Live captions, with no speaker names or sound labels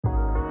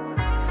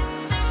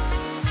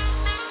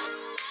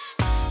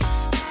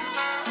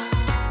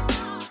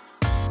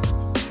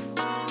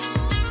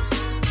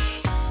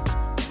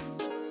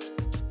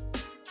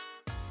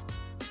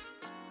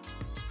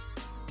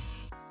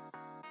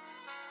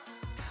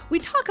We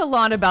talk a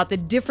lot about the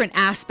different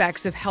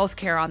aspects of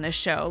healthcare on this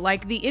show,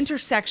 like the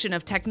intersection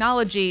of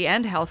technology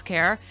and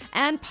healthcare,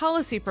 and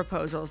policy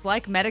proposals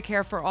like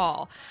Medicare for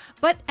All.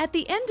 But at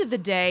the end of the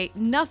day,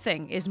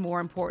 nothing is more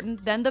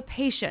important than the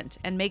patient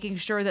and making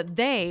sure that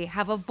they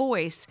have a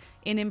voice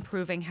in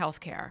improving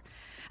healthcare.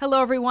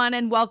 Hello, everyone,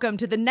 and welcome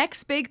to The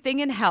Next Big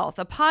Thing in Health,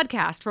 a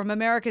podcast from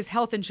America's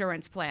health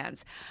insurance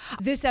plans.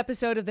 This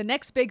episode of The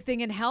Next Big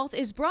Thing in Health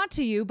is brought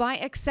to you by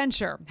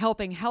Accenture,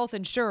 helping health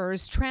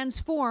insurers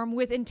transform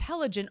with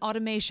intelligent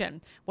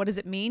automation. What does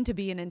it mean to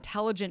be an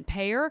intelligent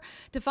payer?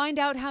 To find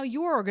out how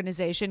your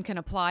organization can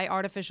apply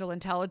artificial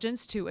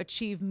intelligence to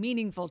achieve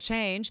meaningful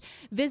change,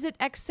 visit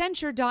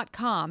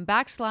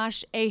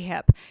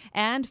accenture.com/AHIP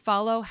and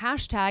follow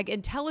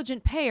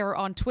 #IntelligentPayer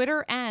on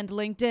Twitter and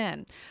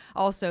LinkedIn.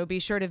 Also, be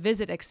sure to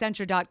visit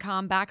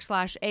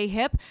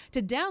accenture.com/AHIP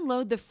to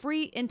download the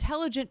free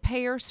Intelligent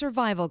Payer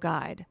Survival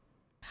Guide.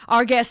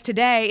 Our guest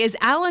today is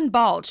Alan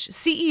Balch,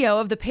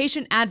 CEO of the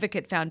Patient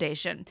Advocate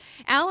Foundation.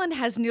 Alan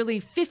has nearly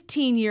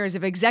 15 years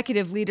of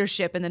executive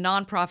leadership in the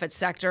nonprofit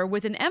sector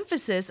with an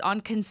emphasis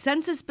on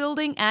consensus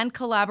building and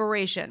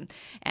collaboration,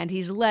 and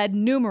he's led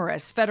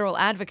numerous federal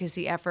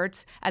advocacy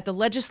efforts at the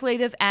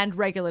legislative and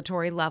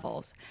regulatory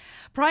levels.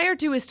 Prior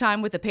to his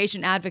time with the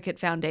Patient Advocate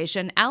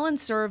Foundation, Alan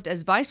served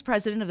as Vice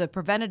President of the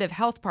Preventative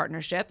Health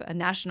Partnership, a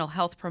national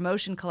health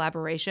promotion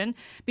collaboration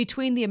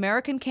between the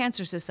American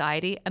Cancer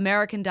Society,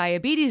 American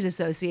Diabetes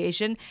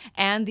Association,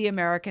 and the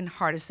American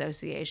Heart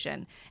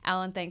Association.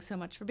 Alan, thanks so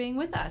much for being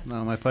with us.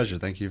 No, my pleasure.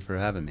 Thank you for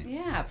having me.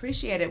 Yeah,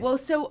 appreciate it. Well,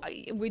 so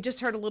we just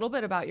heard a little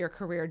bit about your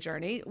career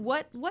journey.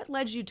 What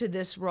led you to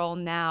this role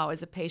now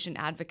as a Patient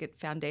Advocate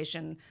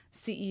Foundation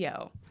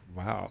CEO?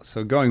 Wow.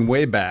 So going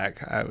way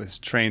back, I was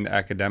trained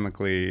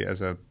academically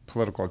as a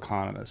political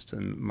economist,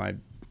 and my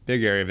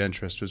big area of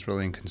interest was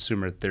really in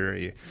consumer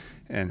theory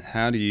and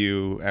how do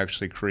you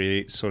actually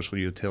create social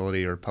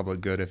utility or public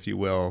good, if you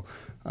will,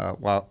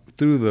 while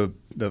through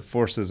the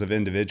forces of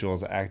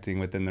individuals acting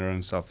within their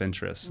own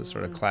self-interest, the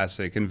sort of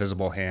classic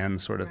invisible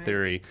hand sort of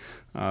theory.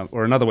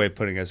 Or another way of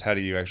putting it is how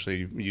do you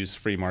actually use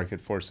free market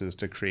forces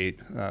to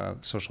create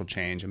social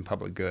change and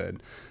public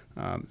good.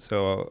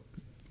 So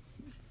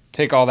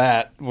take all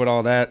that, what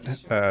all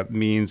that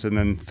means, and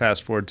then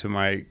fast forward to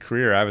my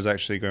career. I was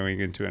actually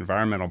going into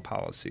environmental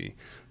policy,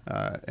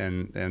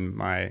 and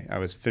I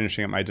was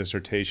finishing up my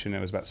dissertation. It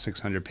was about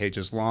 600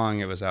 pages long.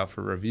 It was out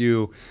for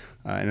review.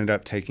 I ended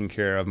up taking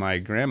care of my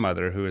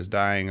grandmother, who was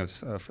dying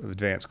of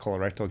advanced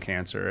colorectal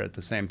cancer at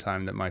the same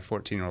time that my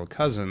 14-year-old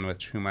cousin,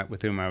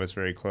 with whom I was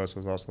very close,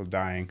 was also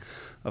dying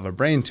of a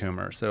brain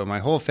tumor. So my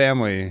whole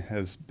family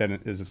is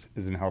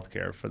in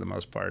healthcare for the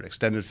most part,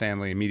 extended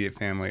family, immediate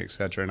family, et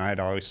cetera. And I had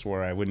always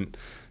swore I wouldn't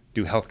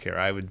do healthcare.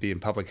 I would be in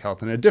public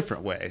health in a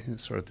different way,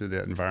 sort of through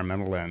the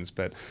environmental lens.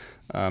 But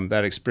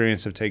that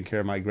experience of taking care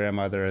of my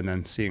grandmother and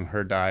then seeing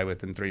her die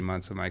within 3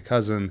 months of my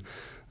cousin,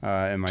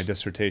 and my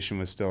dissertation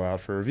was still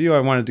out for review, I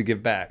wanted to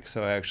give back.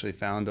 So I actually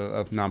found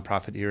a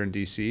nonprofit here in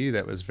D.C.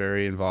 that was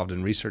very involved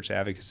in research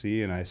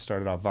advocacy, and I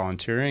started off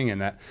volunteering,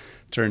 and that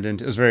turned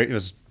into, it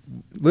was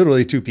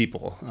literally two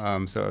people.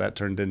 So that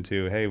turned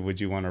into, hey, would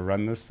you want to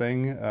run this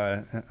thing?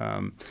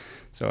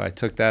 So I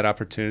took that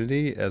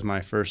opportunity as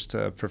my first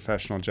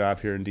professional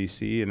job here in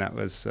D.C., and that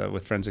was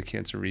with Forensic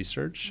Cancer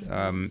Research,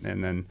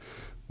 and then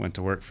went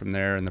to work from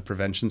there in the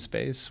prevention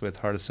space with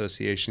Heart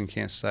Association,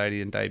 Cancer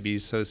Society, and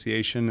Diabetes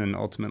Association, and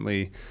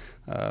ultimately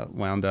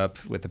wound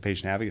up with the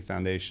Patient Advocate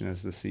Foundation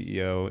as the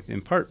CEO, in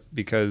part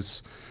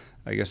because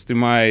I guess through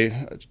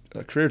my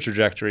career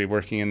trajectory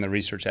working in the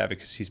research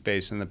advocacy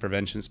space and the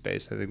prevention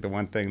space, I think the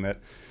one thing that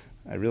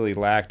I really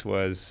lacked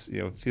was,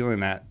 feeling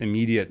that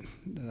immediate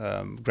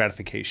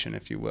gratification,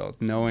 if you will,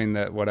 knowing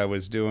that what I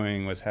was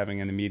doing was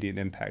having an immediate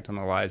impact on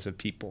the lives of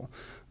people.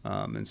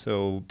 And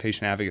so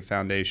Patient Advocate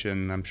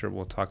Foundation, I'm sure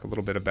we'll talk a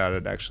little bit about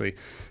it actually,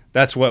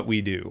 that's what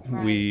we do.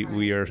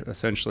 We are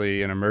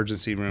essentially an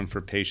emergency room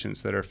for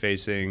patients that are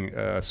facing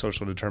a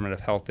social determinant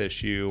of health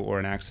issue or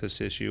an access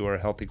issue or a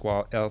health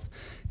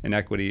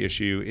inequity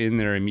issue in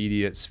their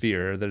immediate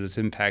sphere that is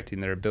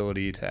impacting their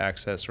ability to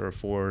access or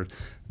afford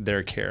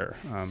their care.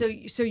 So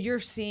you're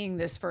seeing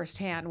this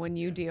firsthand when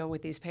you deal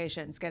with these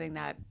patients, getting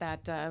that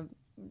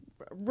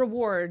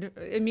reward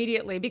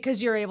immediately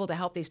because you're able to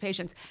help these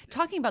patients.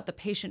 Talking about the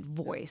patient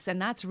voice,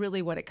 and that's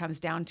really what it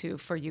comes down to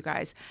for you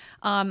guys.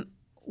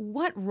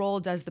 What role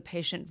does the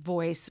patient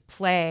voice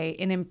play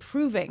in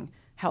improving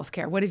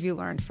healthcare? What have you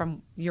learned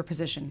from your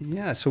position?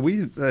 Yeah, so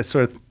we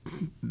sort of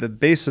the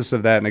basis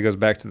of that, and it goes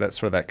back to that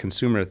sort of that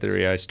consumer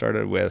theory I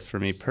started with for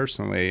me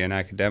personally and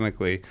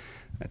academically.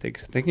 I think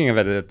thinking of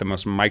it at the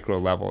most micro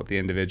level, at the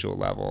individual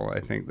level, I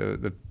think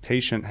the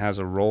patient has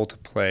a role to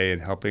play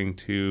in helping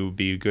to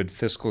be good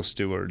fiscal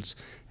stewards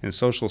and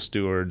social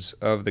stewards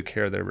of the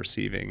care they're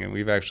receiving. And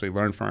we've actually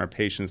learned from our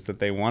patients that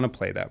they want to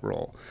play that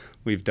role.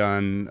 We've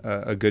done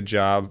a good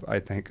job, I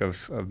think,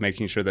 of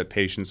making sure that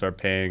patients are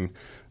paying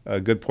a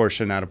good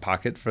portion out of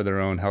pocket for their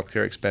own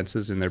healthcare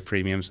expenses and their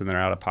premiums and their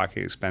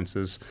out-of-pocket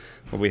expenses.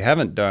 What we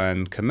haven't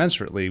done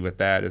commensurately with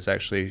that is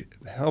actually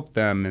help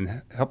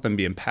them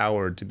be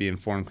empowered to be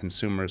informed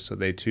consumers, so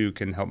they too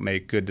can help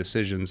make good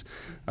decisions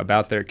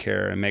about their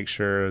care and make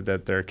sure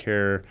that their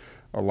care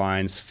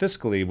aligns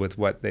fiscally with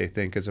what they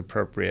think is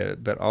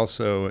appropriate, but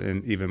also,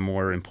 and even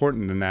more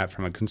important than that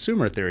from a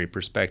consumer theory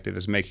perspective,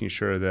 is making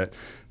sure that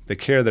the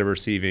care they're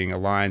receiving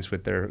aligns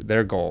with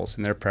their goals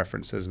and their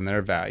preferences and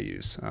their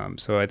values.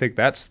 So I think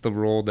that's the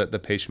role that the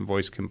patient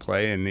voice can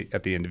play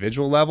at the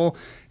individual level,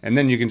 and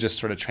then you can just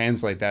sort of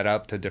translate that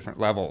up to different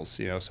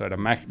levels. So at a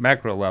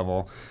macro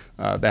level,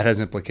 that has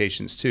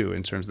implications too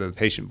in terms of the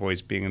patient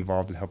voice being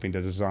involved in helping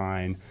to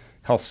design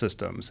health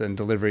systems and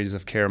deliveries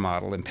of care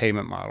model and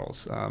payment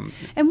models.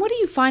 And what do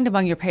you find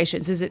among your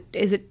patients? Is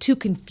it too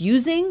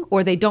confusing,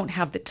 or they don't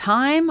have the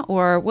time,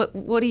 or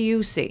what do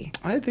you see?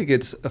 I think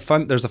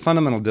there's a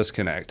fundamental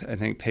disconnect. I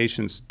think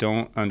patients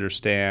don't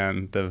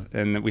understand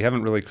and that we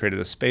haven't really created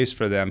a space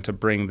for them to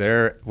bring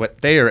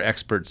what they are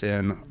experts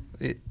in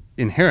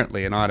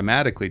inherently and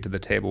automatically to the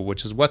table,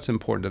 which is what's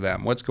important to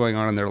them, what's going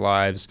on in their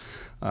lives,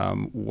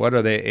 what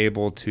are they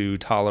able to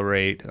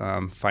tolerate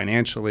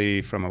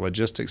financially from a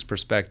logistics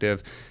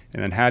perspective,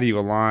 and then how do you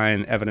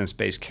align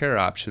evidence-based care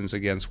options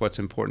against what's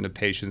important to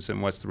patients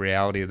and what's the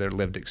reality of their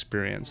lived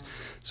experience.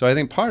 So I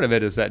think part of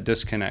it is that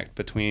disconnect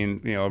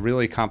between a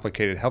really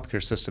complicated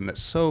healthcare system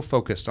that's so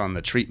focused on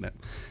the treatment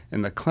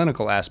and the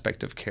clinical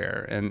aspect of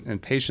care,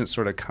 and patients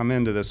sort of come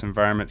into this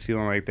environment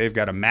feeling like they've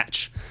got to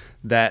match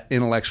that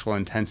intellectual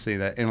intensity,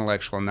 that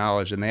intellectual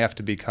knowledge, and they have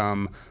to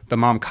become the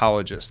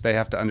momcologist. They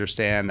have to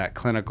understand that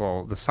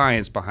the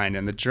science behind it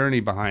and the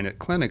journey behind it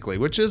clinically,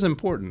 which is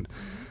important.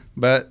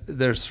 But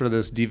there's sort of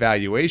this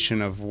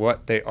devaluation of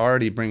what they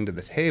already bring to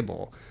the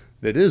table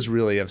that is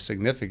really of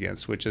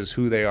significance, which is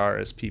who they are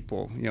as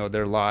people,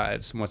 their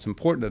lives and what's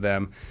important to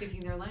them. Speaking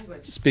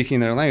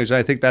their language. And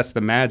I think that's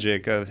the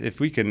magic of, if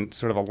we can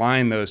sort of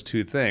align those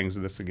two things,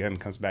 and this again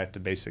comes back to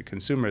basic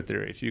consumer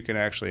theory, if you can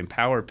actually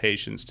empower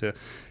patients to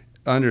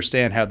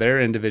understand how their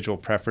individual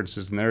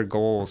preferences and their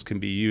goals can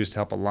be used to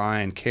help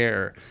align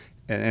care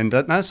and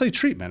not necessarily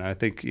treatment. I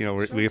think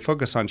we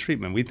focus on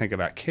treatment. We think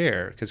about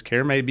care, because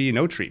care may be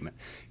no treatment.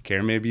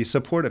 Care may be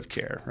supportive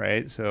care,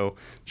 right? So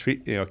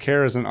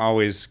care isn't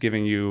always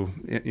giving you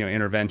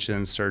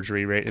interventions,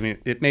 surgery, right? I mean,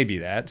 it may be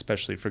that,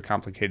 especially for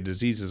complicated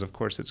diseases. Of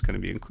course, it's going to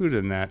be included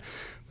in that.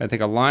 But I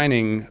think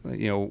aligning,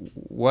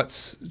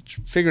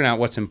 figuring out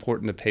what's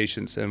important to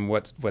patients and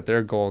what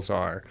their goals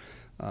are.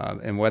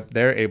 And what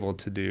they're able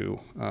to do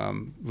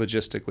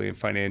logistically and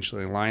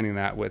financially, aligning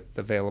that with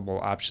available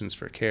options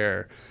for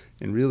care,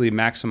 and really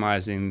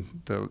maximizing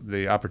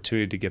the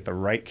opportunity to get the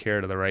right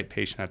care to the right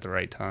patient at the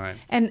right time.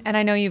 And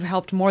I know you've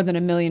helped more than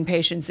 1 million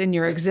patients in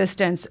your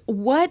existence.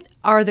 What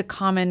are the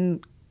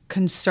common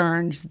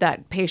concerns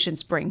that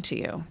patients bring to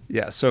you?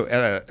 Yeah, so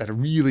at a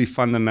really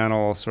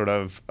fundamental, sort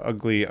of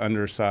ugly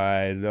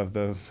underside of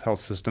the health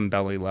system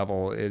belly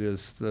level, it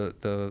is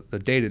the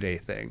day-to-day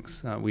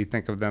things. We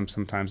think of them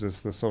sometimes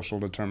as the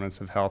social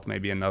determinants of health,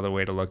 maybe another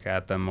way to look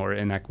at them, or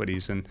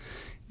inequities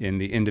in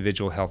the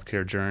individual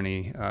healthcare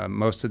journey.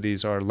 Most of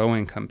these are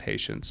low-income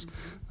patients.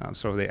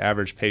 So the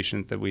average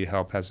patient that we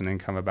help has an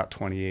income of about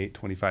 $28,000,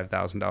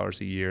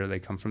 $25,000 a year. They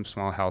come from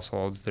small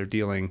households. They're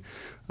dealing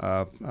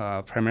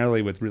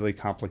primarily with really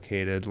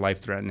complicated,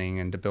 life-threatening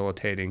and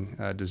debilitating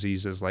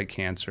diseases like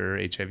cancer,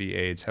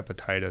 HIV/AIDS,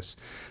 hepatitis.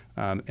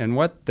 And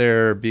what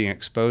they're being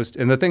exposed,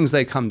 and the things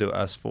they come to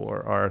us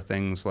for are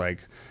things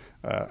like,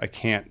 I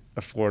can't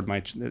afford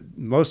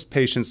most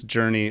patients'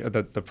 journey,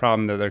 the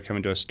problem that they're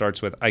coming to us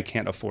starts with, I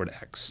can't afford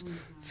X. Mm-hmm.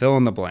 Fill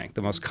in the blank.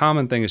 The most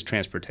common thing is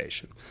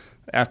transportation.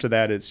 After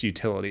that, it's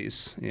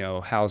utilities,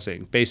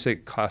 housing,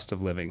 basic cost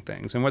of living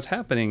things. And what's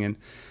happening in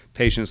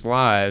patients'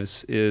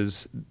 lives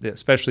is,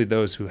 especially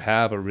those who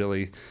have a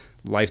really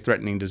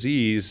life-threatening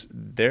disease,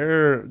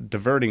 they're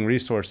diverting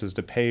resources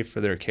to pay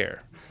for their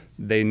care.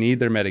 They need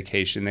their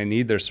medication, they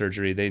need their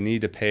surgery, they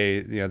need to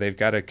pay, they've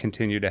got to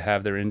continue to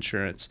have their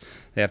insurance,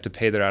 they have to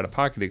pay their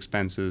out-of-pocket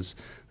expenses.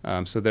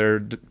 So they're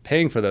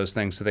paying for those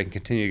things so they can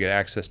continue to get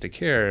access to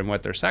care, and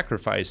what they're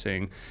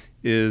sacrificing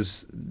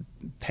is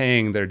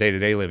paying their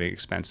day-to-day living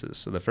expenses.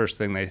 So the first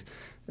thing they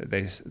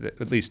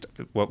at least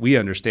what we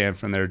understand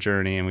from their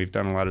journey, and we've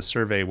done a lot of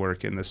survey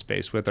work in this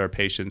space with our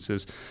patients,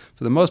 is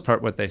for the most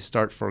part what they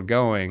start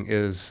foregoing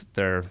is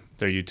their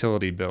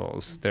utility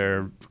bills,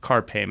 their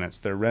car payments,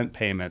 their rent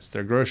payments,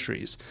 their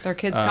groceries. Their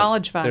kids'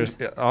 college fund.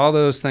 All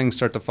those things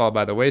start to fall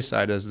by the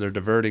wayside as they're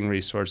diverting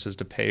resources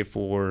to pay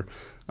for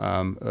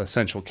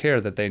essential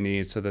care that they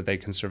need so that they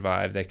can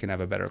survive, they can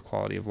have a better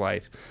quality of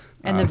life.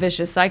 And the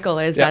vicious cycle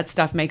is that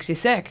stuff makes you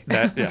sick.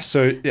 It's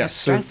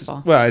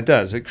stressful. Well, it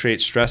does. It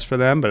creates stress for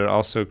them, but it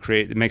also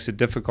makes it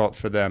difficult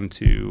for them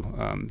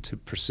to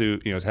pursue,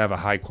 to have a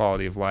high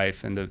quality of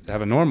life and to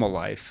have a normal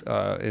life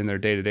in their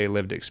day-to-day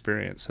lived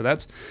experience. So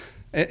that's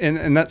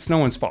And that's no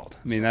one's fault.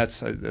 I mean,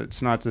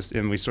 it's not just,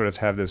 and we sort of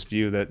have this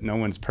view that no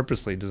one's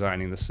purposely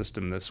designing the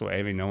system this way.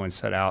 I mean, no one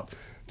set out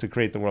to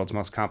create the world's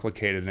most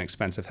complicated and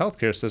expensive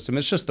healthcare system.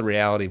 It's just the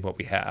reality of what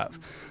we have.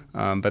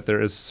 But there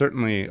is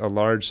certainly a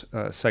large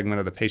segment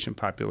of the patient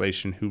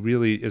population who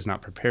really is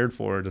not prepared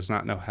for, does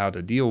not know how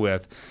to deal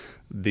with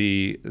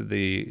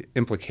the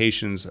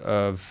implications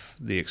of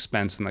the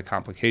expense and the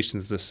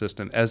complications of the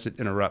system as it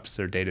interrupts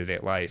their day-to-day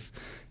life.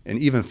 And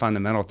even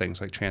fundamental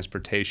things like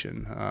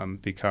transportation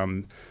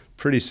become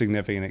pretty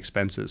significant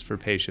expenses for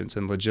patients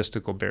and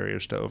logistical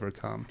barriers to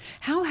overcome.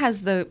 How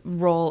has the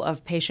role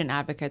of patient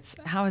advocates,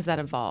 how has that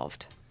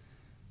evolved?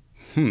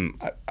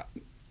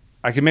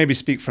 I can maybe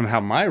speak from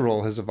how my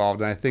role has evolved,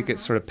 and I think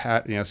it's sort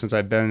of, since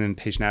I've been in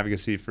patient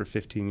advocacy for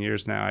 15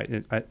 years now,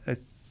 I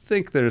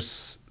think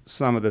there's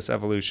some of this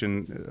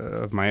evolution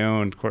of my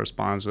own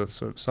corresponds with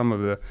sort of some of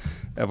the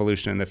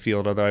evolution in the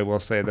field, although I will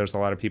say there's a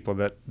lot of people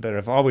that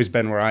have always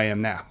been where I am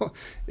now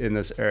in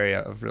this area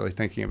of really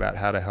thinking about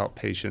how to help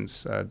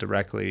patients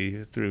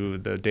directly through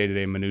the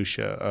day-to-day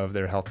minutia of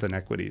their health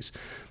inequities.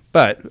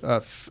 But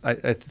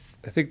I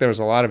think there was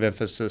a lot of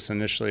emphasis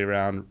initially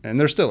around, and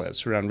there still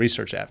is, around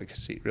research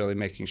advocacy, really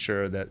making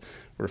sure that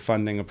we're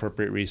funding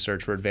appropriate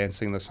research, we're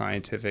advancing the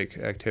scientific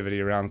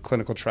activity around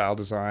clinical trial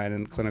design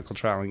and clinical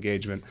trial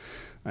engagement.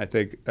 I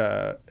think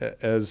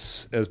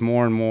as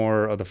more and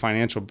more of the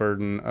financial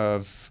burden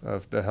of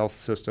the health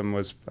system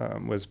was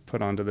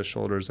put onto the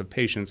shoulders of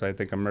patients, I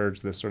think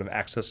emerged this sort of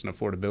access and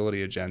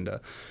affordability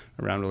agenda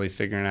around really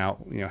figuring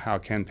out, how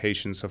can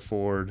patients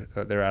afford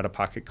their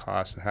out-of-pocket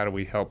costs, and how do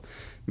we help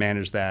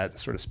manage that. It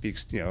sort of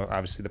speaks,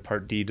 obviously the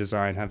Part D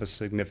design have a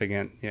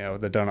significant,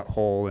 the donut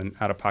hole and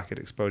out-of-pocket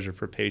exposure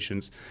for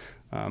patients.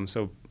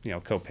 So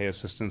copay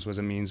assistance was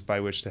a means by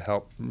which to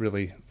help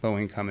really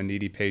low-income and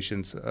needy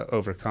patients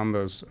overcome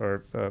those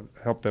or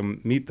help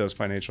them meet those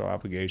financial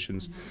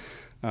obligations.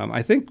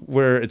 I think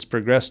where it's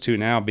progressed to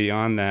now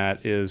beyond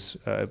that is,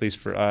 at least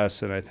for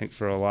us, and I think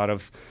for a lot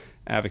of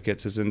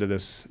advocates, is into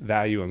this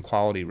value and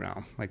quality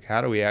realm. Like,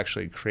 how do we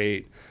actually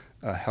create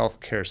a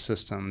healthcare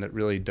system that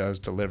really does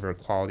deliver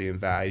quality and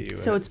value?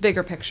 So it's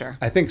bigger picture.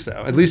 I think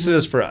so. At least it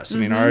is for us. I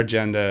mean, our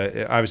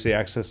agenda, obviously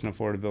access and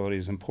affordability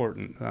is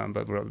important,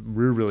 but what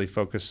we're really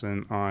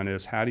focusing on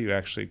is how do you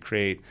actually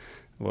create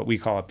what we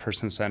call a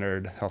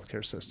person-centered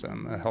healthcare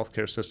system, a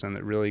healthcare system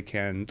that really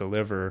can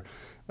deliver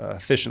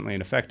efficiently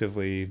and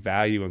effectively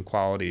value and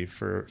quality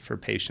for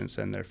patients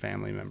and their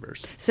family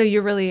members. So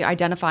you're really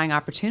identifying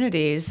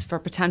opportunities for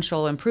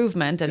potential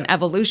improvement and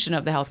evolution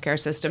of the healthcare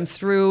system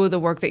through the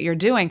work that you're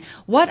doing.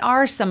 What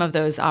are some of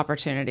those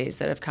opportunities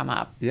that have come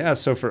up? Yeah,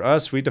 so for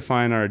us, we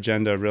define our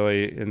agenda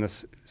really in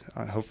this,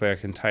 hopefully I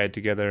can tie it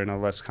together in a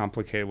less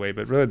complicated way,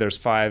 but really there's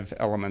 5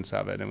 elements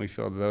of it, and we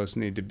feel those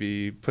need to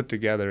be put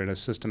together in a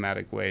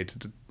systematic way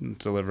to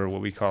deliver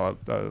what we call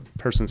a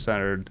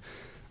person-centered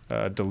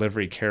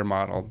delivery care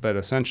model. But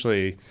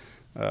essentially,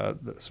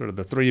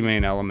 the 3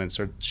 main elements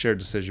are shared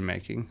decision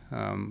making,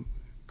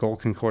 goal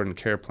concordant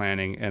care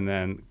planning, and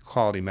then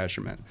quality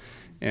measurement.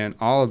 And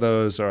all of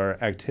those are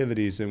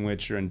activities in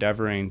which you're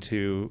endeavoring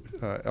to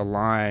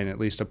align at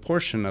least a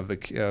portion of the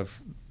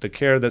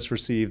care that's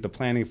received, the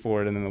planning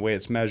for it, and then the way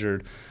it's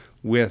measured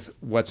with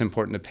what's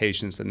important to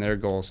patients and their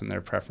goals and their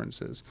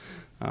preferences.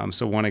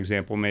 So one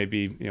example may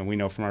be, we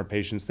know from our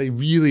patients, they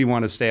really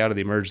want to stay out of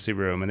the emergency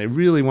room and they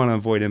really want to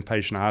avoid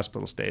inpatient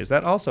hospital stays.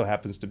 That also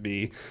happens to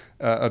be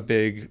a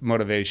big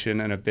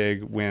motivation and a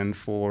big win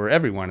for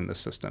everyone in the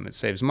system. It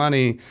saves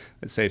money,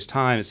 it saves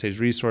time, it saves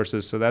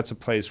resources. So that's a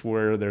place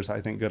where there's,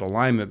 I think, good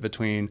alignment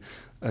between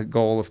a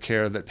goal of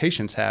care that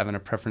patients have and a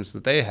preference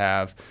that they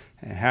have,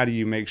 and how do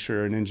you make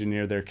sure and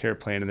engineer their care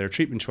plan and their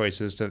treatment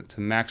choices to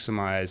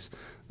maximize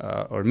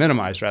or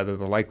minimize, rather,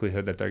 the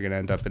likelihood that they're going to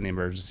end up in the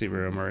emergency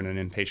room or in an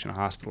inpatient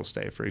hospital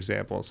stay, for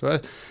example. So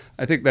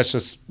I think that's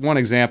just one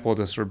example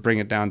to sort of bring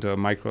it down to a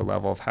micro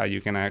level of how you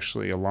can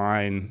actually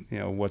align,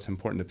 what's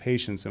important to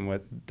patients and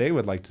what they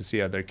would like to see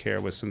out of their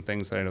care with some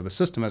things that I know the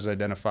system has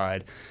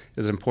identified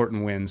as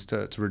important wins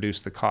to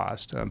reduce the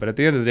cost. But at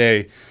the end of the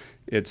day,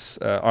 it's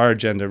our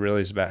agenda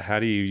really is about how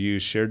do you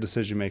use shared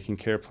decision-making,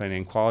 care planning,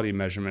 and quality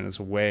measurement as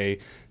a way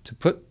to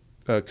put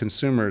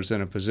consumers in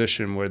a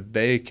position where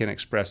they can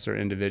express their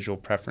individual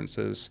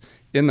preferences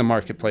in the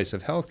marketplace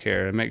of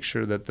healthcare and make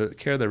sure that the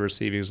care they're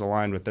receiving is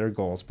aligned with their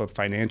goals, both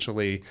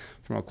financially,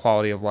 from a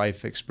quality of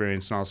life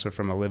experience, and also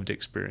from a lived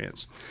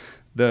experience.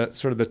 The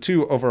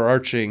 2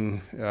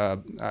 overarching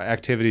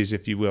activities,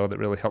 if you will, that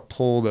really help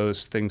pull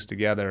those things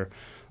together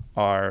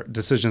are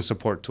decision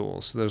support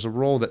tools. So there's a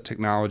role that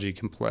technology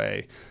can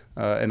play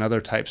and other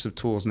types of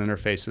tools and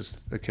interfaces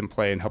that can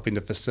play in helping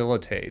to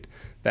facilitate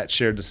that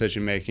shared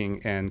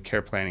decision-making and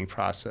care planning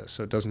process.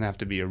 So it doesn't have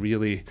to be a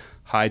really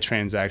high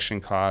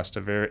transaction cost.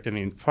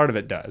 Part of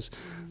it does,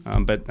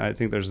 but I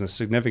think there's a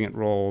significant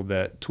role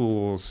that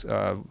tools,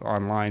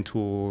 online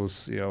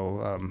tools,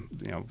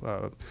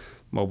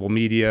 mobile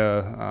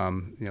media,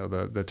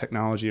 the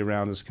technology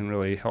around us can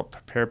really help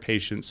prepare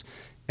patients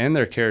and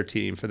their care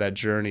team for that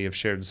journey of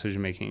shared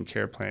decision-making and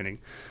care planning.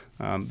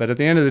 But at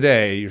the end of the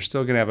day, you're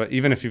still going to have,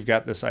 even if you've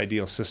got this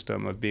ideal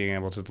system of being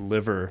able to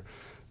deliver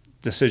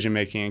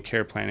decision-making and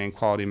care planning,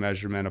 quality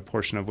measurement, a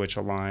portion of which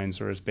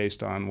aligns or is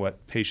based on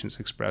what patients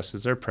express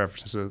as their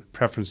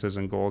preferences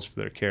and goals for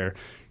their care,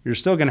 you're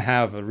still going to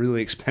have a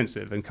really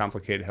expensive and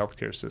complicated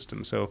healthcare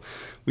system. So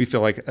we feel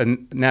like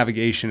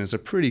navigation is a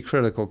pretty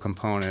critical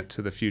component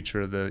to the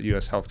future of the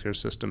U.S. healthcare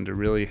system to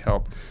really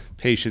help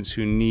patients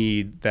who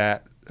need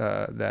that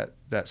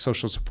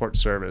social support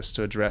service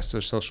to address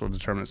their social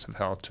determinants of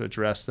health, to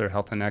address their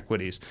health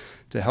inequities,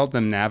 to help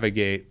them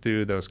navigate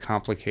through those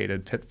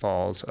complicated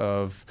pitfalls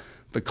of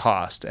the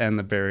cost and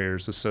the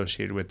barriers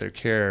associated with their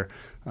care,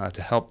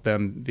 to help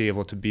them be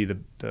able to be the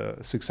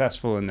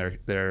successful in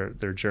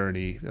their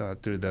journey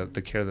through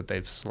the care that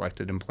they've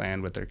selected and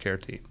planned with their care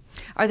team.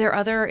 Are there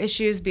other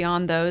issues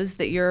beyond those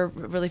that you're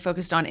really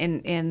focused on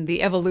in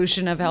the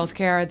evolution of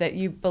healthcare that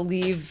you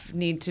believe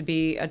need to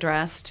be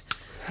addressed?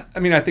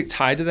 I mean, I think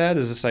tied to that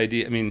is this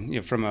idea. I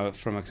mean, from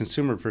a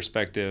consumer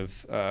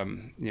perspective,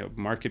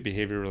 market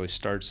behavior really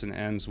starts and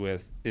ends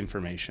with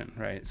information,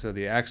 right? So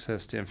the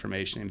access to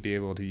information and be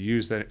able to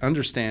use that,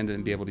 understand it,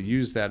 and be able to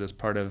use that as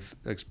part of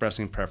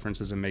expressing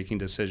preferences and making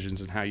decisions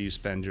and how you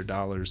spend your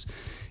dollars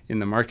in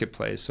the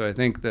marketplace. So I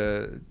think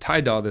the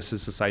tied to all this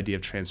is this idea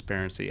of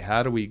transparency.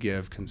 How do we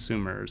give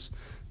consumers,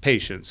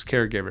 patients,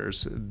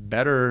 caregivers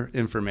better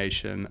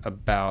information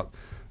about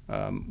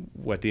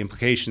what the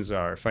implications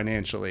are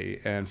financially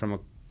and from a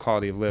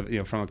quality of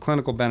living, from a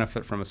clinical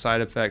benefit, from a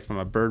side effect, from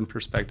a burden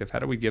perspective? How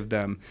do we give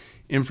them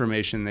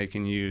information they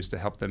can use to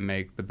help them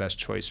make the best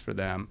choice for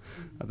them,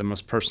 the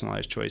most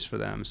personalized choice for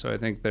them? So I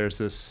think there's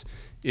this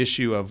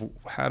issue of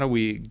how do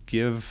we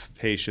give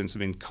patients, I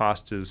mean,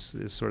 cost is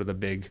sort of the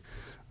big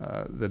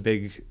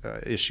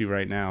issue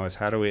right now is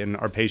how do we, and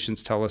our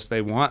patients tell us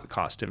they want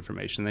cost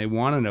information. They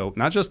want to know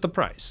not just the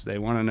price, they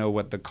want to know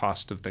what the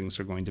cost of things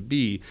are going to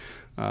be,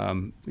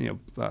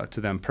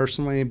 to them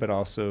personally, but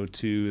also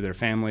to their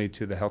family,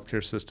 to the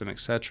healthcare system, et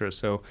cetera.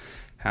 So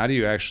how do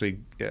you actually,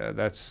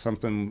 that's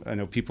something I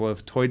know people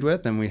have toyed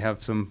with, and we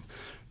have some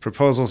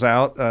proposals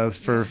out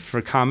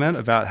for comment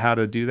about how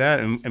to do that.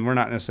 And we're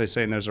not necessarily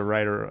saying there's a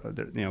right or,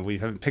 we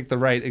haven't picked the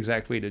right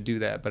exact way to do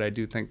that, but I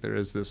do think there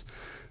is this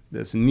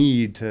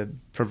need to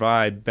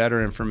provide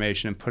better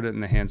information and put it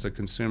in the hands of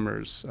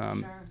consumers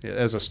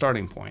as a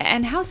starting point.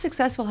 And how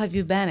successful have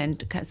you been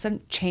in some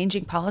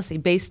changing policy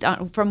based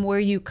on from where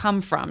you come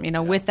from,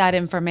 with that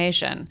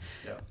information?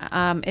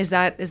 Is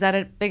that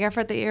a big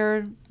effort that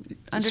you're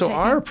undertaking? So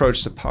our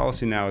approach to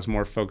policy now is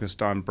more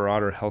focused on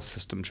broader health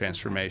system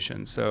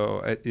transformation.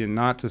 So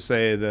not to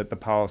say that the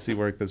policy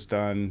work that's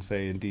done,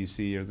 say in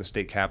D.C. or the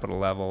state capital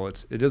level,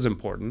 it is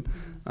important,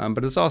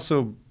 but it's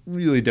also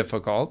really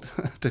difficult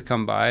to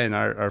come by, and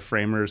our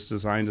framers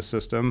designed a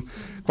system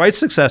quite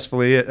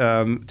successfully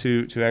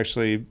to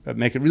actually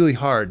make it really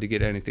hard to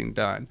get anything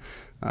done,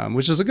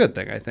 which is a good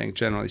thing, I think,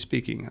 generally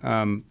speaking.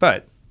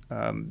 But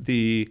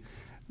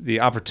the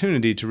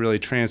opportunity to really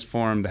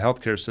transform the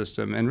healthcare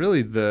system and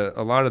really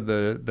a lot of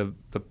the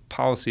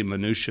policy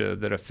minutia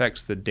that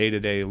affects the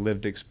day-to-day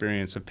lived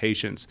experience of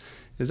patients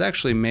is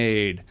actually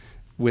made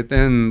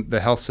within the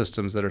health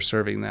systems that are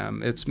serving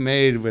them. It's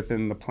made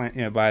within the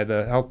plan, by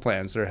the health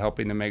plans that are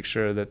helping to make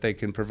sure that they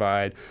can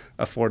provide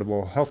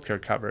affordable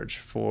healthcare coverage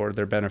for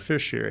their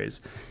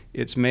beneficiaries.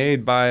 It's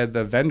made by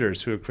the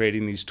vendors who are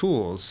creating these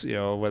tools,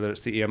 whether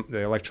it's the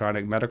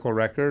electronic medical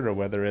record or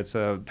whether it's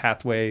a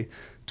pathway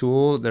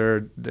tool.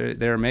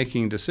 They're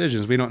making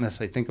decisions. We don't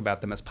necessarily think about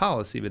them as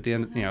policy, but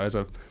as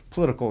a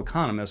political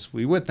economist,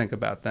 we would think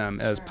about them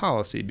as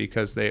policy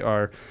because they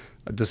are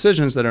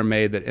decisions that are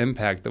made that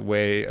impact the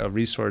way a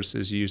resource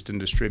is used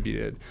and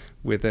distributed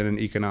within an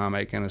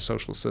economic and a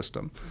social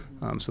system.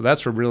 So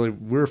that's where really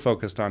we're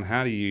focused on.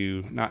 How do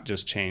you not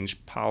just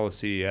change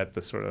policy at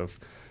the sort of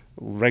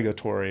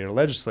regulatory or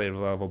legislative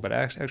level, but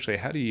actually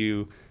how do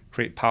you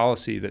create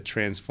policy that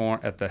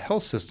transform at the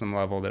health system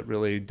level that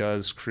really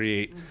does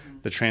create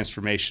the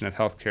transformation of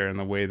healthcare in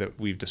the way that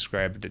we've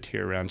described it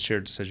here around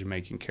shared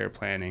decision-making, care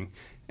planning,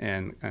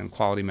 and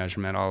quality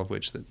measurement, all of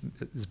which that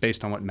is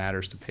based on what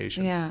matters to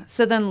patients. Yeah.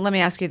 So then let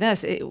me ask you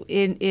this.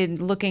 In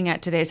looking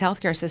at today's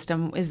healthcare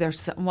system, is there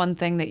one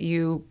thing that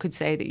you could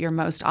say that you're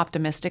most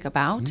optimistic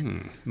about?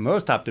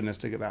 Most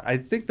optimistic about? I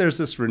think there's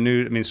this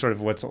renewed, sort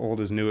of what's old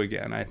is new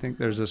again. I think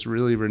there's this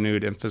really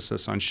renewed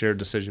emphasis on shared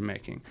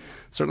decision-making.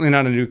 Certainly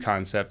not a new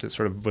concept. It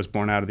sort of was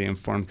born out of the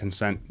informed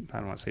consent, I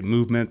don't want to say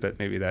movement, but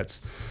maybe that's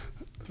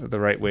the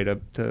right way to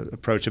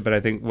approach it. But I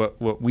think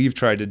what we've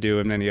tried to do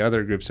and many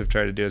other groups have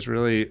tried to do is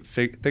really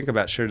think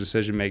about shared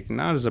decision making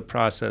not as a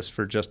process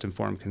for just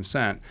informed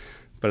consent,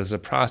 but as a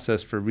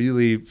process for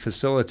really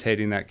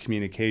facilitating that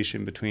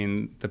communication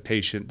between the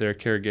patient, their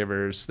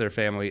caregivers, their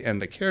family,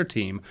 and the care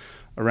team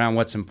around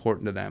what's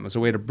important to them, as a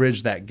way to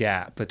bridge that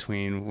gap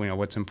between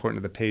what's important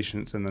to the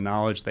patients and the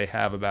knowledge they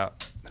have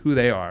about who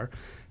they are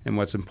and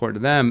what's important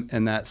to them,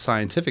 and that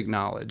scientific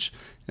knowledge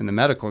and the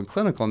medical and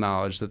clinical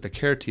knowledge that the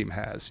care team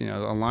has.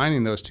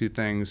 Aligning those two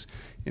things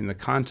in the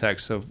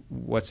context of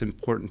what's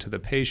important to the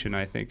patient,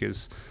 I think,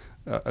 is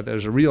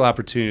there's a real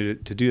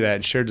opportunity to do that,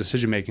 and shared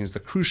decision making is the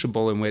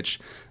crucible in which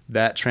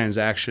that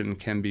transaction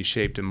can be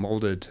shaped and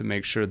molded to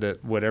make sure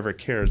that whatever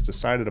care is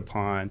decided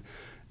upon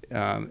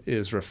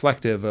is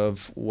reflective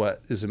of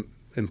what is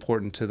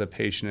important to the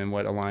patient and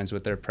what aligns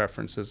with their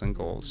preferences and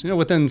goals,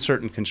 within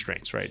certain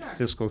constraints, right? Sure.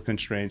 Fiscal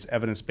constraints,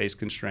 evidence-based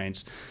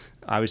constraints.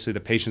 Obviously,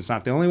 the patient's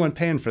not the only one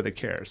paying for the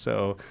care.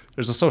 So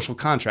there's a social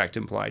contract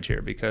implied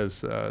here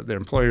because their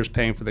employer's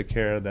paying for the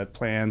care, that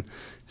plan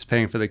is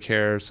paying for the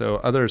care. So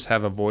others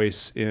have a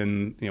voice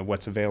in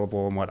what's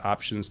available and what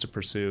options to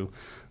pursue.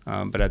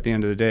 But at the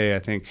end of the day, I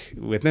think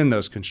within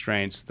those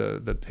constraints,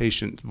 the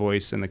patient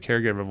voice and the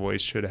caregiver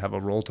voice should have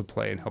a role to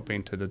play in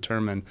helping to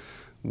determine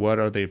what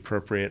are the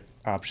appropriate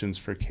options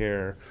for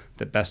care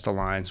that best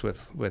aligns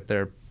with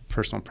their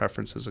personal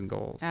preferences and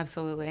goals.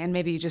 Absolutely. And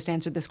maybe you just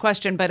answered this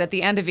question, but at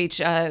the end of each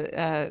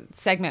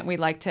segment, we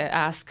like to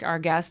ask our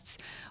guests,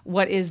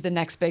 what is the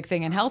next big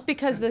thing in health?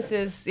 Because this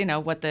is,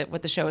 what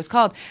the show is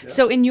called. Yeah.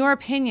 So in your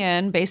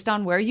opinion, based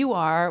on where you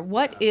are,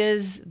 what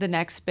is the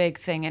next big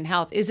thing in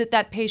health? Is it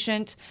that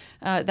patient,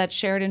 that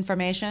shared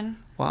information?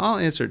 Well, I'll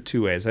answer it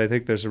two ways. I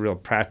think there's a real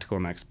practical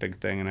next big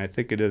thing, and I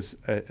think it is.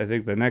 I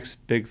think the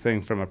next big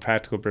thing from a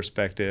practical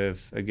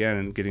perspective, again,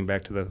 and getting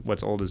back to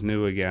what's old is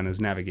new again, is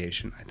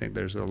navigation. I think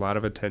there's a lot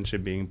of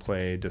attention being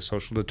played to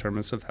social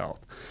determinants of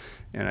health.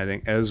 And I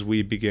think as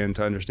we begin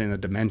to understand the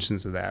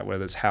dimensions of that,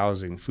 whether it's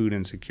housing, food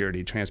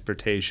insecurity,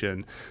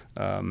 transportation,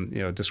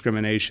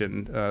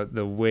 discrimination,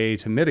 the way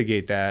to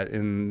mitigate that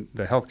in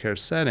the healthcare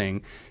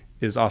setting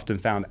is often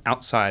found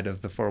outside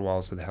of the four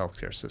walls of the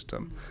healthcare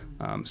system.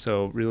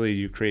 So really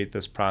you create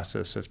this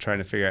process of trying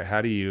to figure out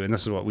how do you, and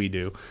this is what we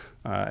do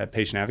at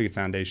Patient Advocate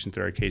Foundation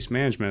through our case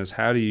management, is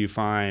how do you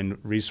find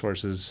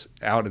resources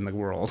out in the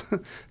world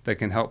that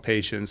can help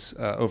patients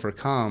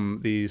overcome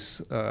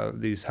these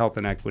health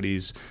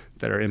inequities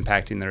that are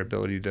impacting their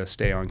ability to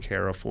stay on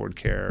care, afford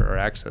care, or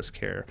access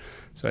care.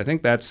 So I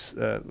think that's,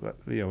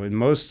 in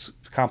most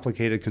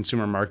complicated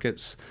consumer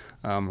markets,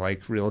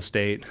 like real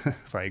estate,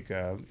 like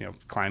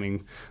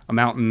climbing a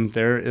mountain,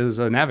 there is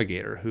a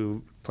navigator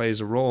who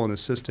plays a role in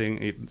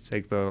assisting.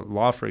 Take the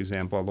law, for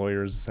example. A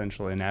lawyer is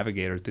essentially a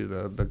navigator through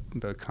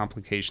the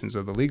complications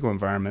of the legal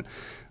environment.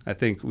 I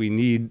think we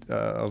need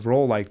a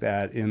role like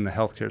that in the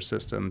healthcare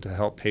system to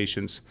help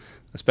patients,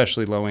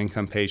 especially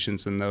low-income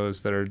patients and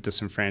those that are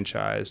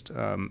disenfranchised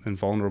and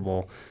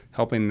vulnerable,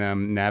 helping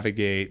them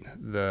navigate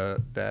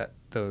the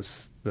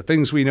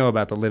things we know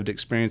about the lived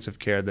experience of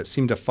care that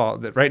seem to fall,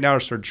 that right now are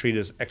sort of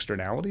treated as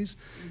externalities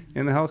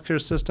in the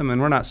healthcare system.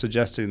 And we're not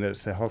suggesting that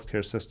it's the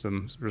healthcare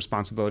system's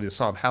responsibility to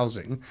solve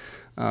housing,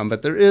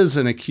 but there is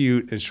an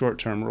acute and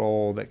short-term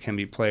role that can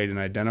be played in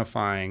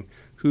identifying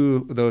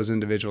who those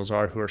individuals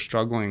are who are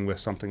struggling with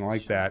something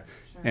like that,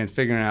 and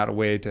figuring out a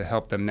way to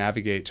help them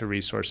navigate to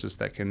resources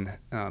that can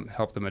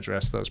help them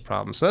address those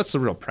problems. So that's the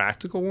real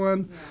practical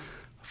one. Yeah.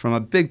 From a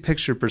big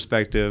picture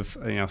perspective,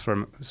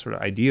 from sort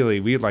of ideally,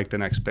 we'd like the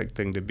next big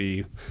thing to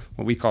be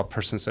what we call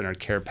person-centered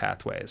care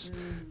pathways.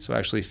 So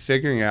actually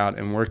figuring out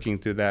and working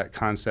through that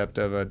concept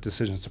of a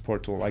decision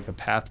support tool like a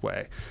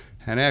pathway,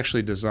 and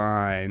actually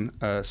design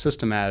a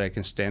systematic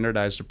and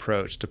standardized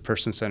approach to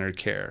person-centered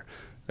care,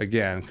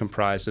 again,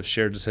 comprised of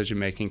shared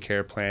decision-making,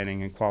 care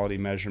planning, and quality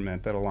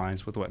measurement that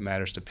aligns with what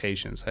matters to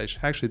patients. I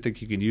actually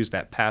think you can use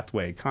that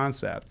pathway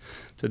concept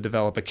to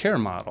develop a care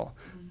model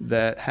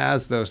that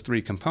has those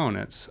three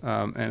components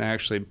and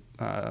actually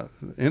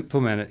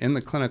implement it in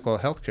the clinical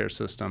healthcare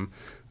system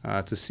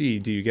to see,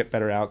 do you get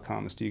better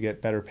outcomes? Do you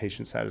get better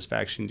patient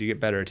satisfaction? Do you get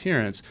better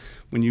adherence?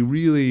 When you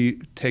really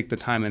take the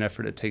time and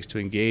effort it takes to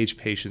engage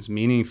patients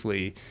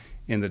meaningfully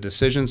in the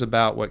decisions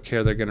about what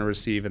care they're going to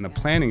receive and the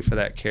planning for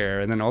that care,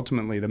 and then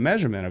ultimately the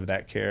measurement of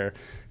that care.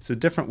 It's a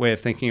different way of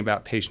thinking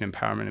about patient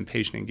empowerment and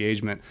patient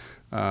engagement,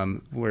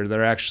 where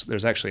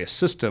there's actually a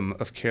system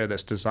of care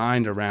that's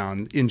designed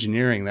around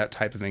engineering that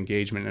type of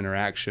engagement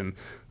interaction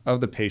of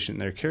the patient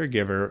and their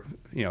caregiver,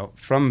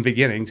 from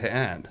beginning to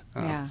end.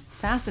 Yeah,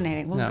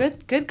 fascinating. Well,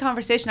 good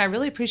conversation. I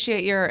really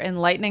appreciate your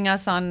enlightening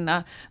us on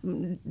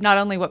not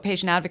only what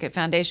Patient Advocate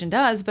Foundation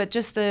does, but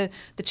just the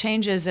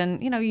changes.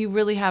 And you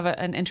really have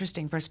an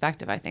interesting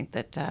perspective, I think,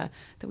 that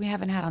we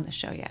haven't had on the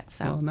show yet.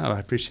 So, well, no, I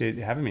appreciate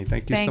you having me.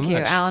 Thank you so much. Thank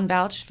you, Alan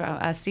Balch,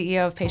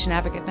 CEO of Patient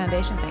Advocate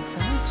Foundation. Thanks so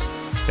much.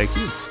 Thank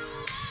you.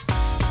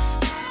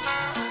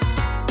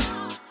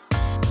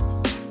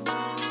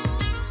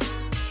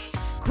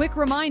 Quick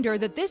reminder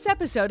that this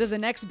episode of The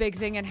Next Big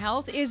Thing in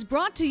Health is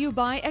brought to you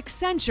by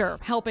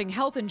Accenture, helping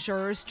health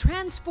insurers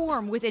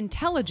transform with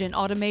intelligent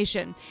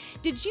automation.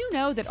 Did you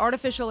know that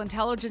artificial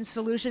intelligence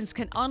solutions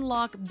can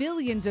unlock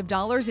billions of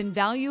dollars in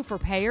value for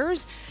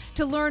payers?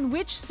 To learn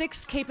which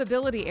 6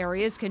 capability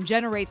areas can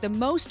generate the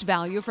most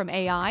value from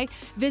AI,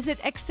 visit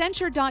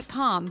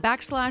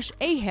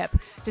accenture.com/AHIP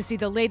to see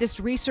the latest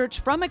research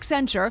from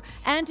Accenture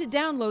and to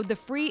download the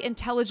free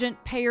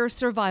Intelligent Payer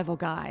Survival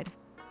Guide.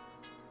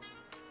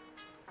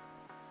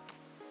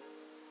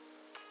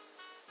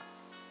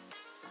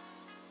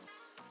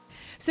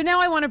 So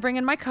now I want to bring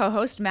in my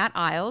co-host, Matt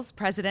Eyles,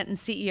 President and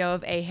CEO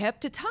of AHIP,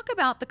 to talk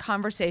about the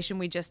conversation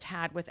we just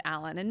had with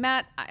Alan. And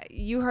Matt,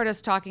 you heard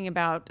us talking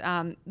about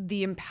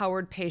the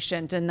empowered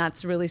patient, and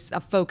that's really a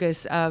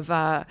focus of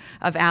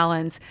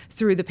Alan's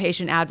through the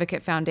Patient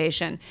Advocate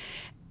Foundation.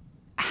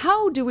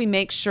 How do we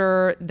make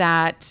sure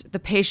that the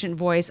patient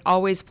voice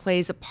always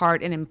plays a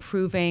part in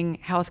improving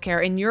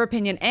healthcare, in your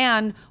opinion,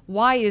 and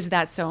why is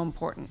that so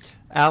important?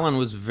 Alan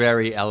was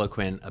very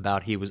eloquent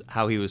about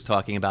how he was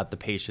talking about the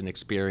patient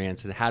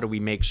experience and how do we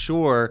make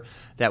sure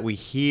that we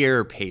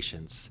hear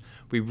patients.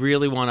 We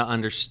really want to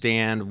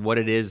understand what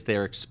it is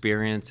they're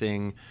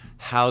experiencing,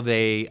 how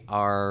they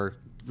are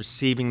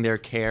receiving their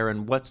care,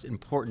 and what's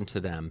important to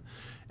them.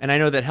 And I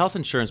know that health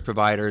insurance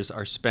providers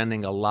are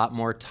spending a lot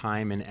more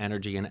time and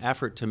energy and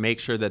effort to make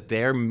sure that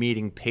they're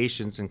meeting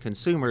patients and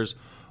consumers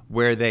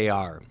where they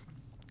are.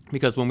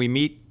 Because when we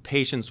meet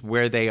patients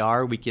where they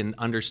are, we can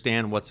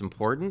understand what's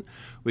important.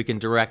 We can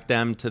direct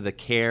them to the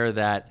care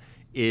that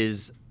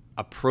is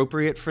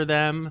appropriate for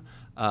them,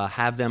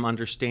 have them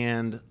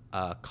understand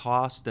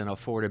cost and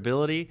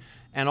affordability,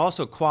 and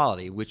also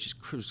quality, which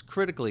is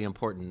critically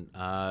important.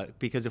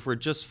 Because if we're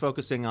just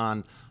focusing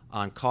on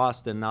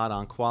cost and not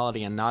on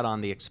quality and not on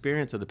the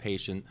experience of the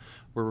patient,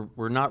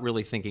 we're not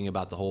really thinking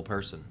about the whole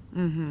person.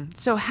 Mm-hmm.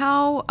 So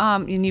how,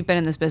 and you've been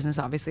in this business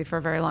obviously for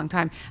a very long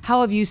time, how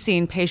have you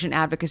seen patient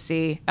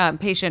advocacy,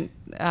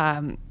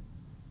 and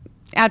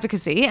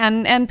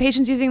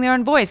patients using their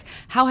own voice?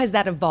 How has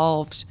that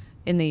evolved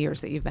in the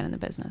years that you've been in the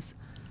business?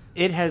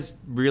 It has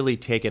really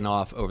taken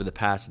off over the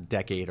past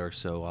decade or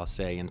so, I'll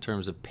say, in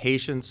terms of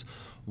patients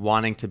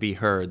wanting to be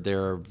heard.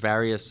 There are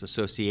various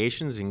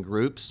associations and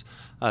groups.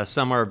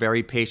 Some are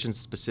very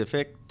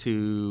patient-specific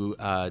to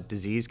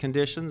disease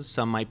conditions.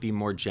 Some might be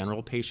more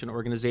general patient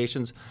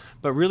organizations,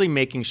 but really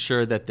making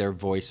sure that their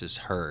voice is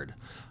heard.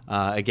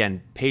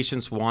 Again,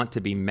 patients want to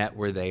be met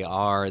where they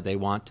are. They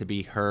want to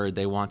be heard.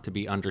 They want to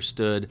be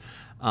understood,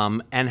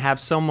 and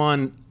have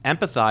someone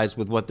empathize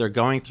with what they're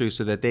going through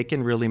so that they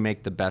can really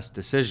make the best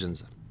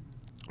decisions.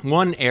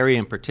 One area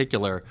in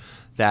particular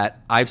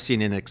that I've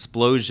seen an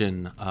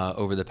explosion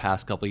over the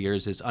past couple of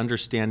years is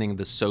understanding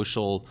the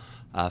social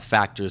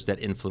factors that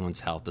influence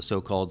health, the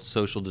so-called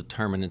social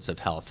determinants of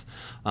health,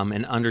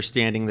 and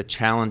understanding the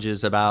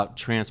challenges about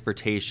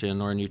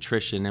transportation or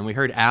nutrition. And we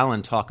heard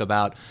Alan talk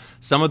about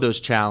some of those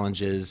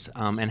challenges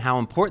and how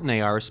important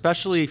they are,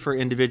 especially for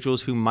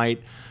individuals who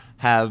might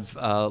have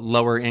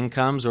lower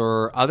incomes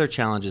or other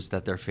challenges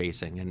that they're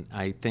facing. And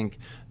I think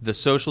the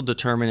social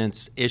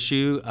determinants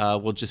issue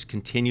will just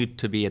continue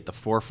to be at the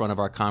forefront of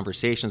our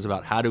conversations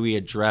about how do we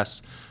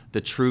address the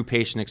true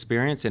patient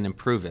experience and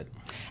improve it.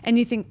 And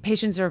you think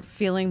patients are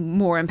feeling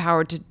more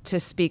empowered to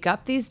speak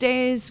up these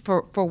days?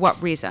 For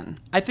what reason?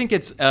 I think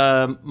it's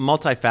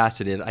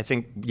multifaceted. I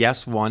think,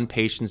 yes, one,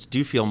 patients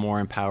do feel more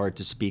empowered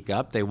to speak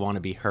up. They want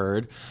to be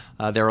heard.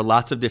 There are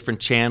lots of different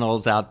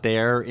channels out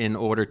there in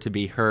order to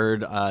be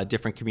heard,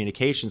 different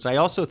communications. I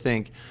also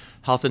think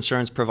health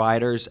insurance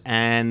providers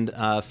and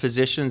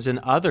physicians and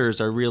others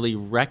are really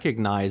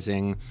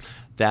recognizing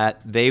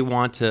that they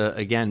want to,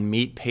 again,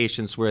 meet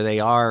patients where they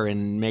are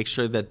and make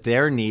sure that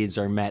their needs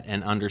are met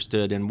and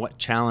understood and what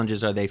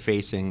challenges are they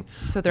facing.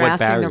 So they're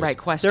asking the right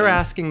questions. They're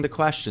asking the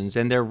questions,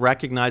 and they're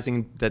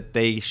recognizing that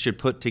they should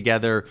put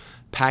together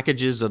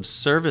packages of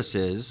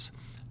services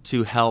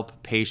to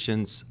help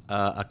patients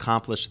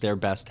accomplish their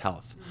best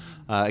health.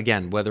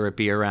 Again, whether it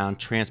be around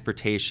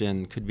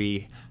transportation, could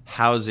be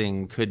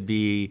housing, could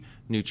be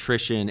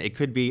nutrition, it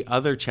could be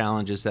other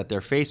challenges that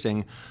they're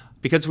facing.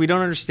 Because we don't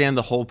understand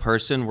the whole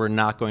person, we're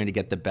not going to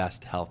get the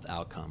best health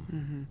outcome.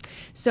 Mm-hmm.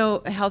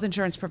 So health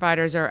insurance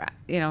providers are,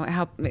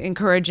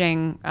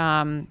 encouraging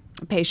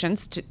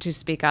patients to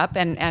speak up,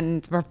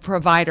 and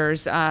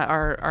providers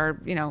are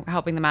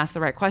helping them ask the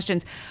right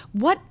questions.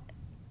 What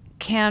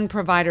can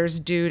providers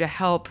do to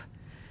help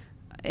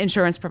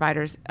insurance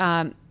providers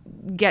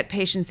get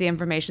patients the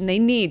information they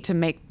need to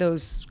make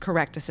those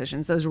correct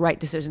decisions, those right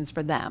decisions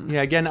for them?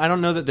 Yeah, again, I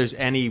don't know that there's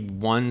any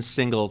one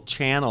single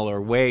channel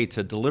or way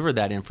to deliver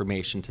that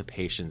information to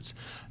patients.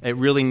 It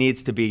really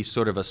needs to be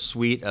sort of a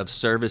suite of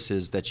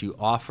services that you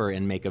offer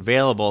and make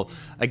available,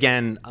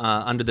 again,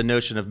 under the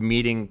notion of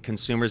meeting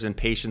consumers and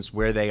patients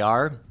where they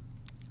are.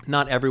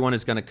 Not everyone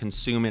is going to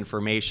consume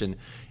information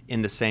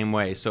in the same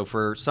way. So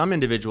for some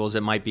individuals,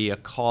 it might be a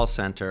call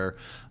center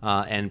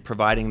and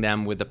providing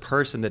them with a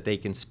person that they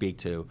can speak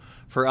to.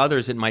 For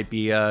others, it might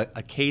be a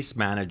case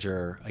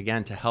manager,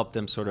 again, to help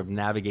them sort of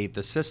navigate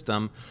the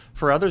system.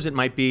 For others, it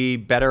might be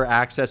better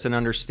access and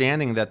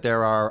understanding that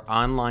there are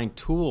online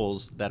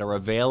tools that are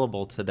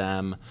available to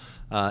them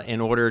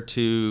in order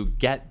to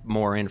get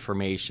more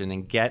information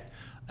and get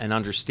an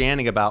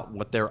understanding about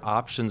what their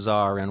options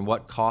are and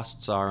what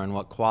costs are and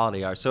what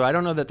quality are. So I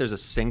don't know that there's a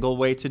single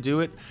way to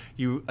do it.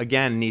 You,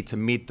 again, need to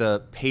meet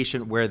the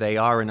patient where they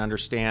are and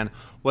understand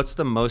what's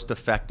the most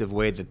effective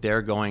way that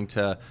they're going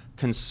to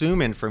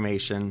consume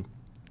information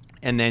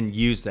and then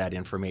use that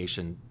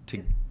information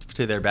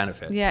to their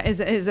benefit. Yeah,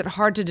 is it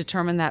hard to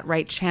determine that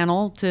right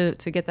channel to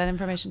get that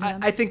information to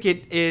them? I think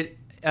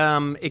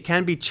it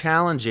can be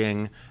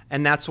challenging,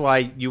 and that's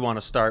why you want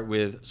to start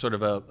with sort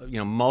of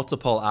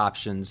multiple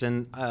options.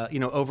 And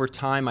over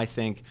time, I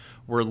think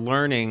we're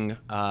learning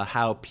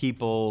how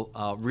people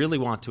really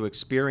want to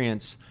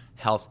experience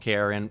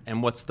healthcare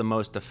and what's the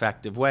most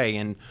effective way.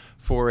 And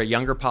for a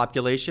younger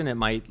population, it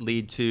might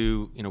lead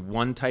to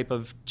one type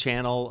of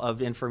channel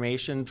of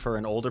information. For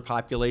an older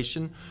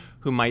population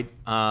who might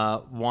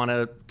want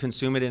to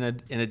consume it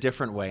in a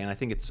different way. And I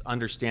think it's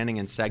understanding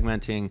and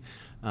segmenting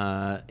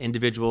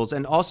individuals,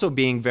 and also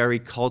being very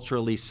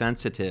culturally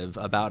sensitive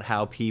about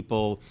how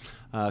people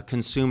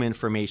consume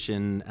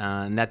information,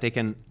 and that they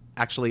can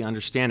actually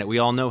understand it. We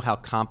all know how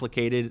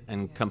complicated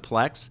and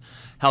complex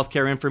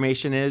healthcare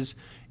information is.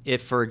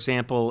 If, for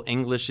example,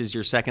 English is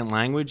your second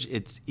language,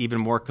 it's even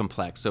more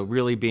complex. So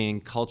really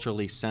being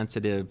culturally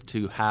sensitive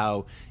to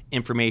how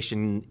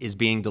information is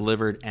being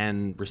delivered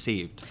and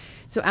received.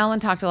 So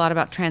Alan talked a lot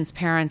about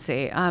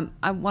transparency.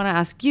 I want to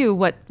ask you,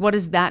 what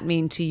does that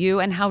mean to you,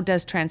 and how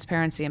does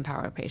transparency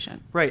empower a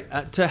patient?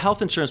 Right. To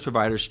health insurance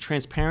providers,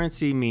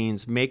 transparency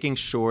means making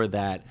sure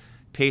that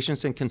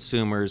patients and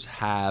consumers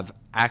have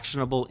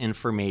actionable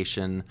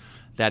information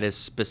that is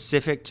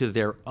specific to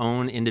their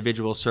own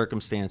individual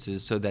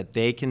circumstances, so that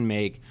they can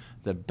make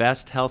the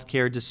best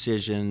healthcare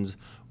decisions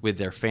with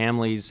their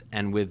families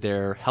and with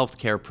their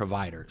healthcare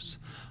providers.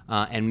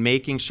 And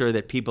making sure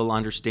that people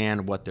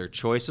understand what their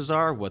choices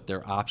are, what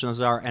their options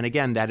are, and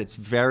again, that it's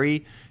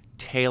very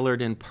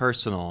tailored and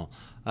personal.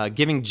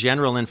 Giving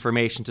general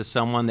information to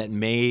someone that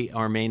may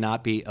or may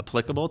not be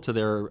applicable to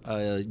their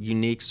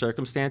unique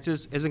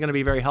circumstances isn't going to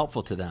be very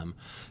helpful to them.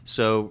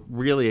 So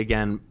really,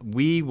 again,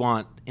 we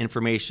want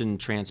information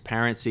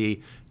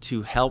transparency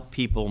to help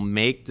people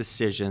make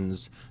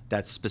decisions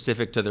that's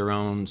specific to their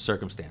own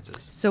circumstances.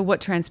 So what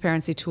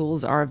transparency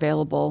tools are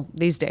available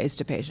these days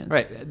to patients?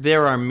 Right.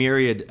 There are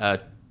myriad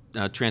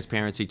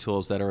transparency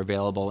tools that are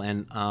available,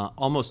 and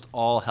almost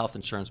all health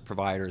insurance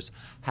providers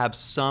have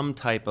some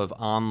type of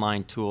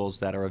online tools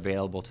that are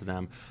available to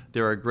them.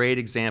 There are great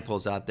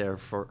examples out there,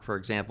 for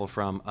example,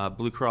 from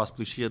Blue Cross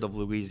Blue Shield of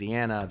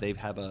Louisiana. They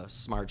have a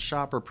Smart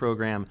Shopper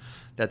program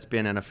that's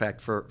been in effect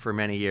for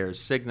many years.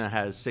 Cigna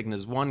has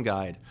Cigna's One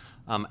Guide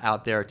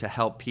out there to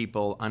help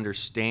people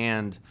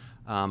understand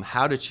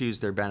how to choose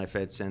their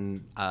benefits,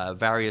 and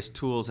various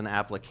tools and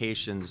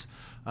applications.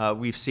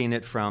 We've seen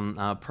it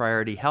from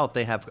Priority Health.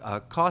 They have a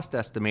cost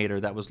estimator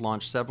that was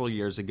launched several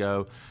years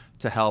ago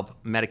to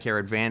help Medicare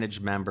Advantage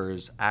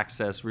members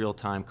access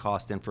real-time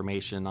cost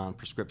information on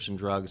prescription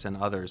drugs and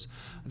others.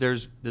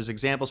 There's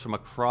examples from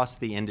across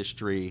the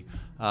industry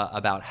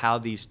about how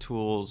these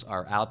tools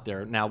are out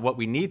there. Now, what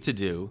we need to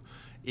do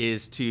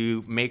is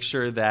to make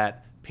sure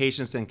that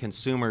patients and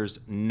consumers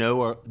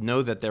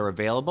know that they're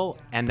available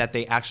and that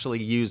they actually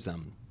use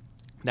them.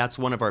 That's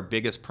one of our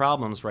biggest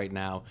problems right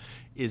now,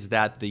 is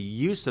that the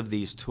use of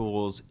these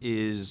tools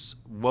is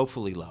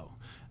woefully low.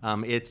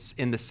 It's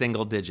in the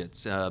single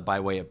digits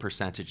by way of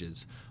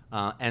percentages.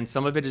 And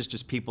some of it is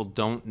just people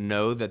don't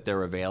know that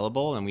they're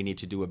available, and we need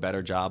to do a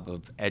better job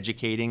of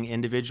educating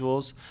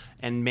individuals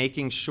and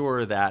making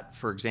sure that,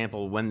 for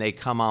example, when they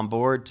come on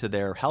board to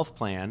their health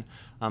plan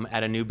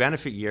at a new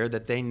benefit year,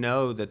 that they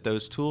know that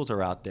those tools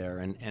are out there,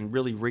 and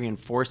really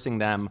reinforcing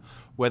them,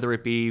 whether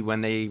it be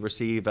when they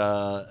receive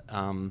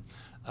an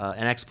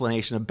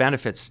explanation of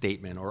benefits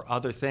statement or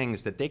other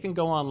things, that they can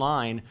go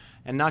online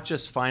and not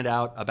just find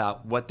out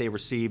about what they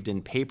received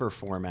in paper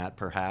format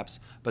perhaps,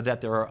 but that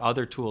there are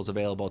other tools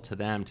available to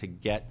them to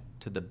get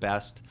to the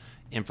best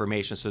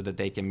information so that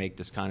they can make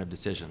this kind of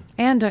decision.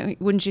 And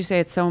wouldn't you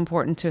say it's so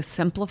important to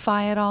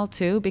simplify it all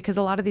too? Because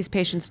a lot of these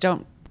patients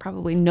don't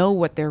probably know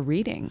what they're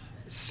reading.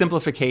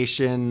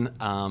 Simplification,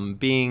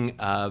 being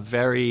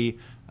very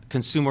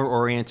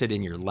consumer-oriented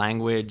in your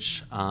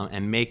language,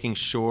 and making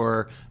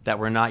sure that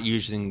we're not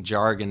using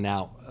jargon.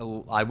 Now,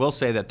 I will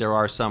say that there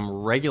are some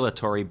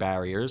regulatory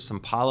barriers,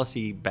 some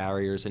policy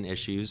barriers and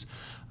issues,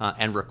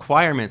 and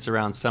requirements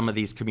around some of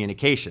these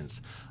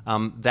communications.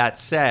 That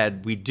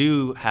said, we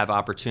do have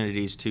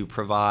opportunities to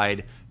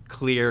provide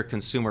clear,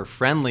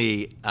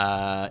 consumer-friendly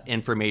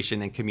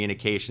information and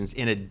communications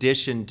in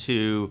addition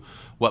to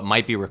what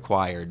might be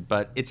required.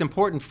 But it's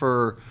important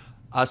for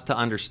us to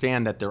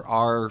understand that there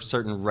are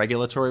certain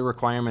regulatory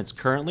requirements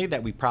currently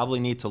that we probably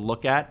need to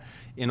look at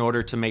in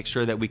order to make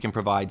sure that we can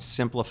provide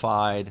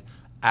simplified,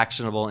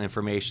 actionable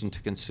information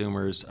to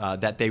consumers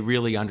that they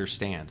really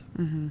understand.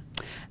 Mm-hmm.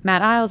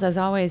 Matt Eyles, as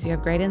always, you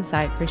have great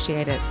insight.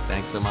 Appreciate it.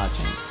 Thanks so much.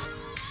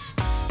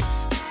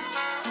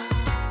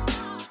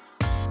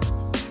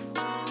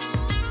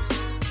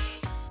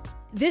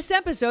 This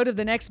episode of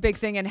The Next Big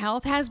Thing in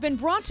Health has been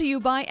brought to you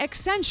by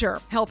Accenture,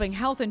 helping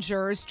health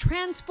insurers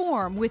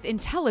transform with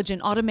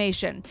intelligent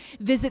automation.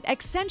 Visit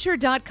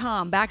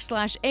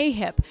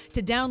accenture.com/AHIP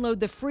to download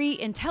the free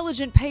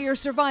Intelligent Payer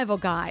Survival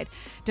Guide.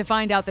 To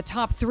find out the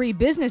top 3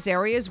 business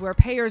areas where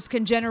payers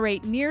can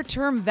generate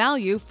near-term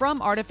value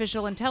from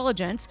artificial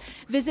intelligence,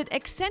 visit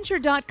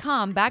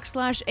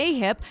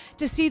accenture.com/AHIP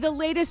to see the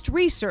latest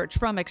research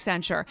from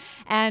Accenture.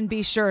 And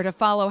be sure to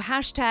follow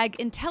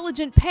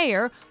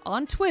 #IntelligentPayer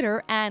on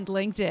Twitter and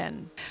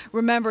LinkedIn.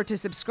 Remember to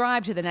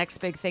subscribe to The Next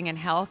Big Thing in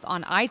Health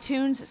on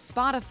iTunes,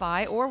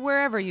 Spotify, or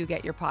wherever you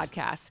get your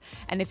podcasts.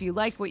 And if you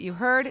liked what you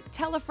heard,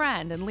 tell a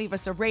friend and leave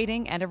us a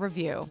rating and a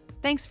review.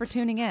 Thanks for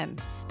tuning in.